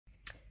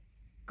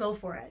go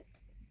for it.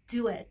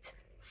 Do it.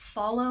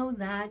 Follow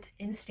that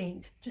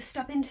instinct. Just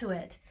step into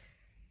it.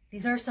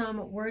 These are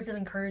some words of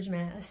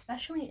encouragement,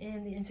 especially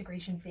in the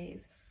integration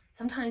phase.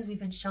 Sometimes we've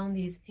been shown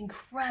these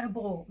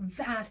incredible,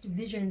 vast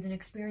visions and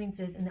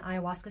experiences in the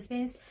ayahuasca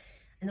space.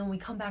 And then when we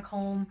come back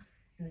home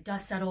and the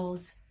dust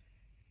settles,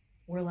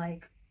 we're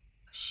like,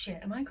 shit,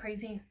 am I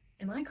crazy?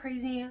 Am I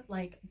crazy?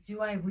 Like,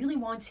 do I really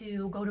want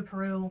to go to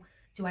Peru?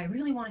 Do I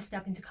really want to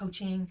step into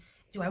coaching?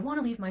 Do I want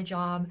to leave my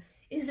job?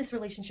 Is this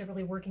relationship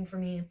really working for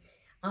me?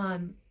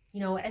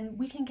 And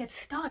we can get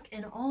stuck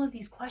in all of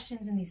these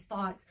questions and these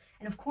thoughts.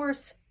 And of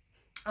course,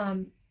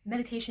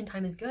 meditation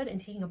time is good and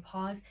taking a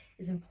pause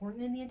is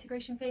important in the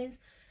integration phase.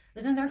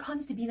 But then there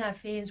comes to be that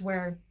phase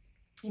where,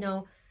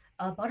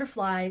 a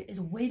butterfly is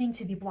waiting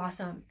to be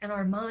blossomed and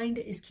our mind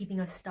is keeping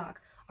us stuck.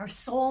 Our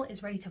soul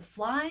is ready to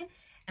fly,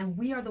 and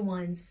we are the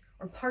ones,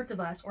 or parts of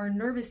us, or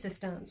nervous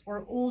systems,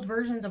 or old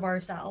versions of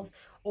ourselves,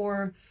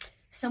 or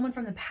someone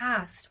from the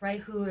past,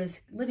 right, who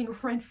is living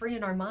rent-free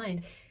in our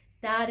mind.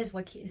 That is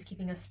what is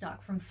keeping us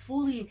stuck from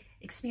fully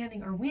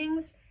expanding our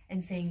wings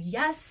and saying,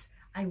 yes,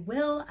 I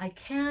will, I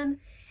can.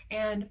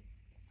 And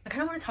I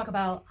kind of want to talk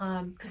about,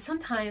 because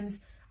sometimes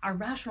our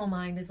rational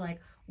mind is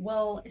like,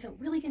 well, is it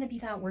really going to be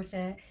that worth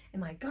it?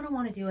 Am I going to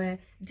want to do it?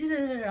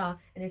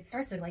 And it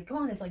starts to like go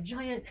on this like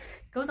giant,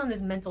 goes on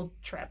this mental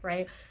trip,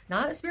 right?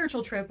 Not a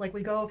spiritual trip like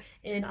we go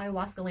in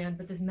ayahuasca land,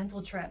 but this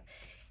mental trip.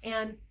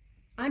 And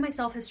I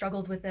myself have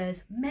struggled with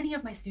this. Many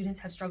of my students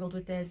have struggled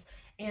with this.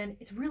 And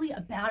it's really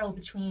a battle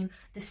between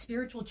the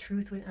spiritual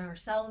truth within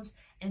ourselves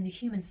and the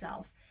human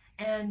self.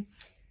 And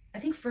I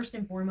think first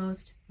and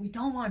foremost, we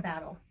don't want a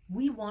battle.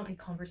 We want a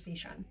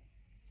conversation.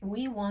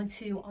 We want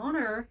to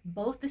honor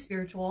both the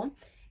spiritual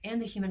and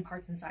the human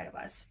parts inside of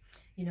us.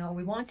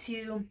 We want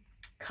to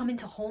come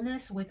into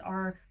wholeness with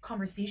our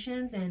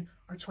conversations and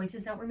our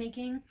choices that we're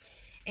making.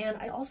 And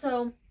I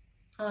also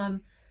kind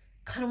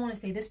of want to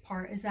say this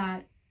part is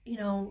that,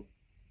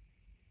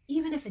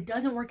 even if it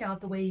doesn't work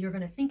out the way you're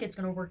going to think it's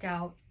going to work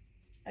out,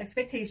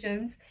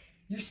 expectations,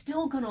 you're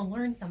still going to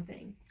learn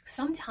something.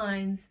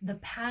 Sometimes the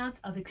path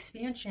of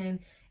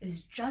expansion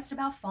is just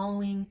about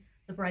following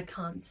the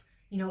breadcrumbs.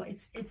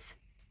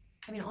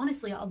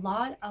 Honestly, a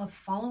lot of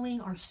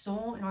following our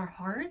soul and our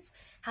hearts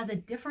has a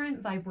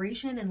different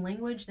vibration and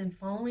language than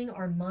following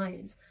our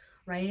minds,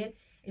 right?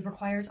 It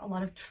requires a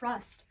lot of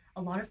trust,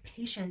 a lot of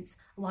patience,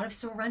 a lot of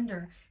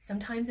surrender.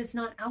 Sometimes it's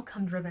not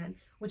outcome driven,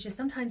 which is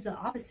sometimes the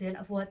opposite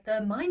of what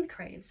the mind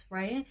craves,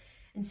 right?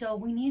 And so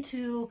we need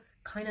to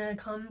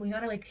we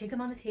gotta like take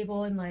them on the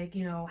table and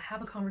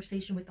have a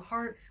conversation with the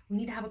heart. We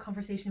need to have a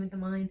conversation with the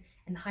mind,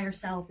 and the higher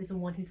self is the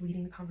one who's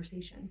leading the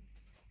conversation.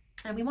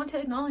 And we want to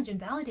acknowledge and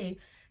validate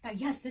that,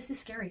 yes, this is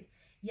scary.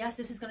 Yes,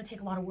 this is going to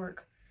take a lot of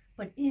work.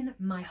 But in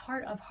my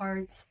heart of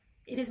hearts,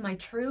 it is my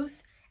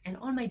truth. And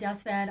on my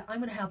deathbed, I'm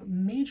going to have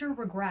major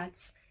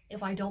regrets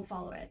if I don't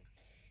follow it.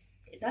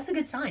 That's a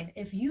good sign.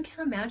 If you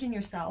can imagine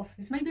yourself,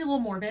 this might be a little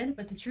morbid,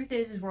 but the truth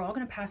is we're all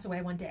going to pass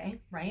away one day,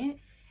 right?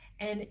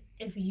 And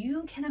if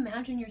you can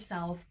imagine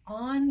yourself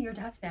on your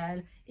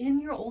deathbed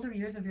in your older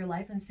years of your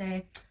life and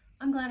say,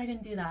 I'm glad I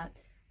didn't do that,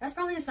 that's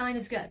probably a sign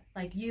it's good.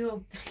 Like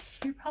you're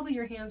probably,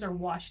 your hands are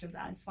washed of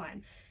that. It's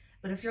fine.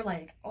 But if you're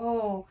like,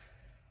 oh,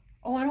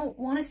 I don't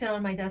want to sit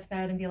on my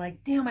deathbed and be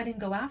like, damn, I didn't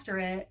go after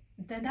it,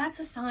 then that's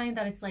a sign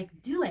that it's like,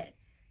 do it.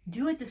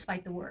 Do it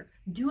despite the work.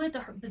 Do it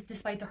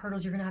despite the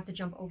hurdles you're going to have to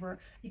jump over,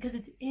 because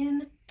it's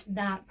in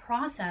that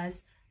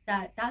process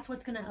that's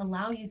what's going to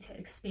allow you to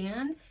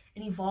expand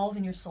and evolve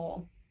in your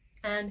soul.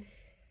 And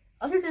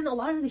other than a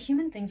lot of the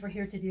human things we're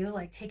here to do,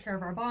 like take care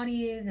of our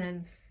bodies,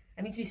 and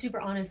to be super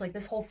honest, like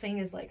this whole thing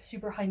is like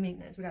super high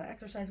maintenance. We got to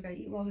exercise, we got to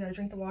eat well, we got to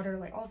drink the water,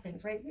 like all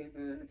things, right?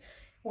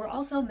 We're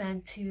also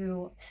meant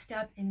to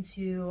step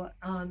into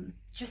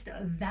just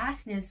a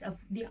vastness of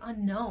the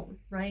unknown,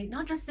 right?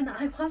 Not just in the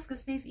ayahuasca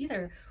space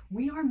either.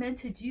 We are meant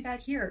to do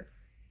that here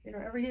in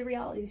our everyday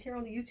realities here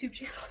on the YouTube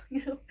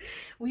channel.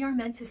 We are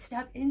meant to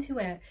step into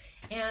it.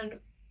 And,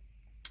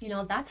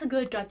 that's a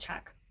good gut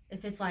check.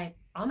 If it's like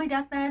on my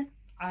deathbed,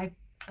 I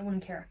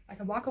wouldn't care. I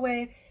could walk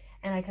away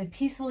and I could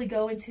peacefully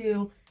go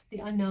into the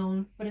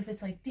unknown. But if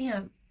it's like,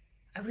 damn,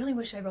 I really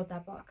wish I wrote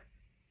that book.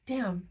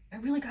 Damn, I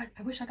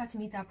wish I got to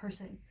meet that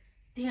person.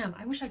 Damn,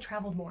 I wish I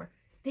traveled more.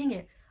 Dang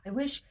it. I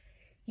wish,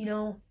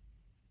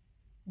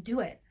 do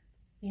it.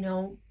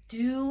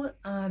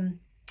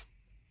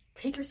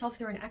 Take yourself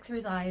through an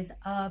exercise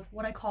of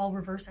what I call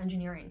reverse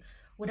engineering.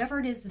 Whatever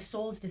it is the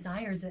soul's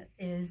desires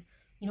is,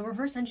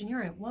 reverse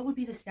engineer it. What would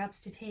be the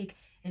steps to take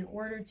in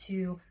order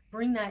to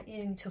bring that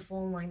into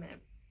full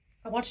alignment?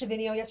 I watched a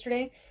video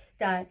yesterday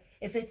that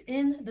if it's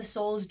in the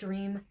soul's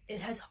dream,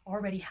 it has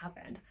already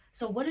happened.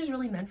 So what is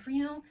really meant for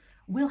you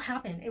will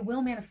happen. It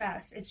will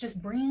manifest. It's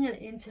just bringing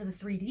it into the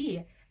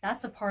 3D.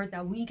 That's the part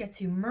that we get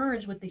to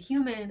merge with the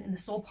human and the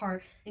soul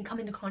part and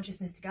come into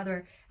consciousness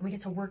together. And we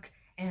get to work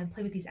and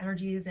play with these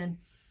energies and,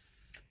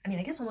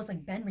 I guess almost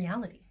like bend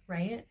reality,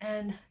 right?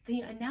 And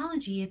the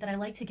analogy that I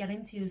like to get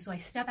into, so I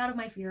step out of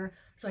my fear,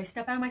 so I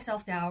step out of my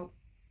self-doubt,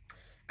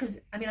 because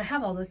I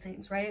have all those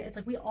things, right? It's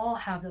like we all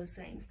have those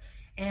things.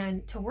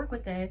 And to work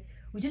with it,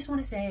 we just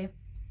want to say,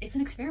 it's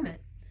an experiment.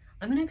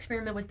 I'm going to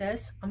experiment with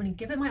this. I'm going to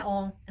give it my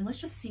all, and let's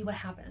just see what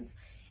happens.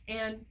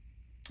 And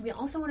we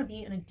also want to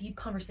be in a deep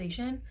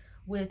conversation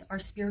with our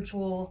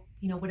spiritual,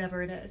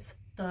 whatever it is.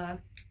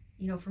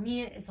 For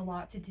me, it's a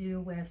lot to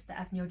do with the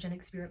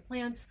ethneogenic spirit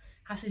plants,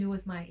 has to do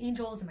with my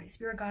angels and my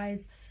spirit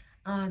guides,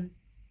 and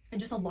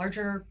just a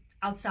larger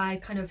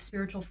outside kind of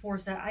spiritual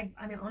force that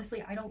I mean,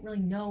 honestly, I don't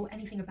really know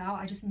anything about.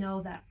 I just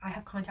know that I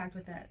have contact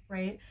with it,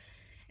 right?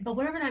 But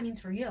whatever that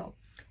means for you,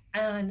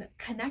 and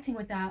connecting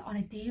with that on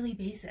a daily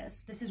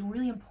basis. This is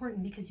really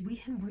important because we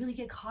can really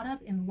get caught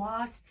up and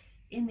lost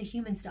in the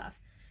human stuff.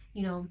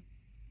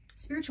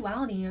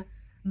 Spirituality,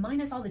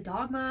 minus all the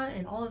dogma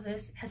and all of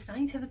this, has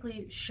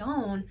scientifically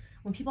shown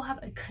when people have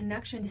a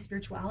connection to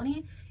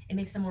spirituality, it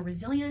makes them more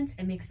resilient,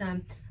 it makes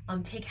them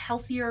take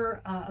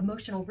healthier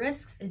emotional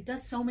risks. It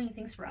does so many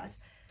things for us.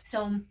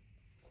 So,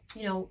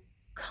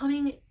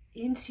 coming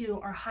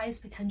into our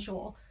highest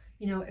potential,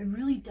 it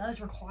really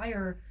does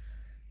require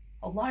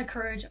a lot of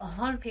courage, a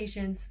lot of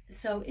patience.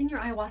 So in your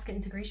ayahuasca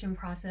integration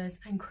process,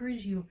 I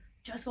encourage you,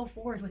 just go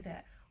forward with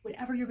it.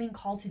 Whatever you're being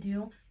called to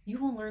do, you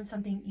will learn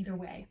something either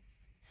way.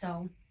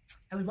 So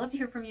I would love to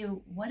hear from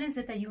you. What is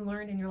it that you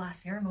learned in your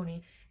last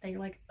ceremony that you're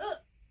like,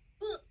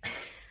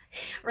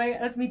 right?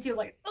 That's me too,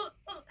 like,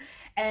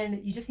 and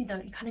you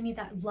kind of need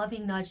that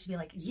loving nudge to be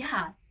like,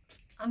 yeah,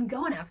 I'm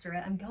going after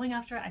it.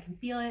 I can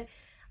feel it.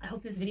 I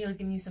hope this video is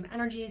giving you some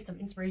energy, some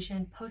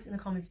inspiration. Post in the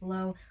comments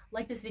below.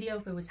 Like this video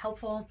if it was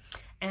helpful,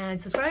 and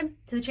subscribe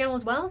to the channel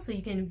as well so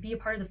you can be a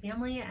part of the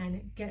family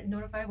and get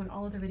notified when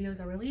all of the videos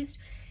are released.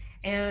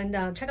 And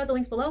check out the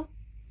links below.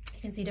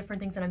 You can see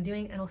different things that I'm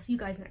doing, and I'll see you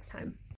guys next time.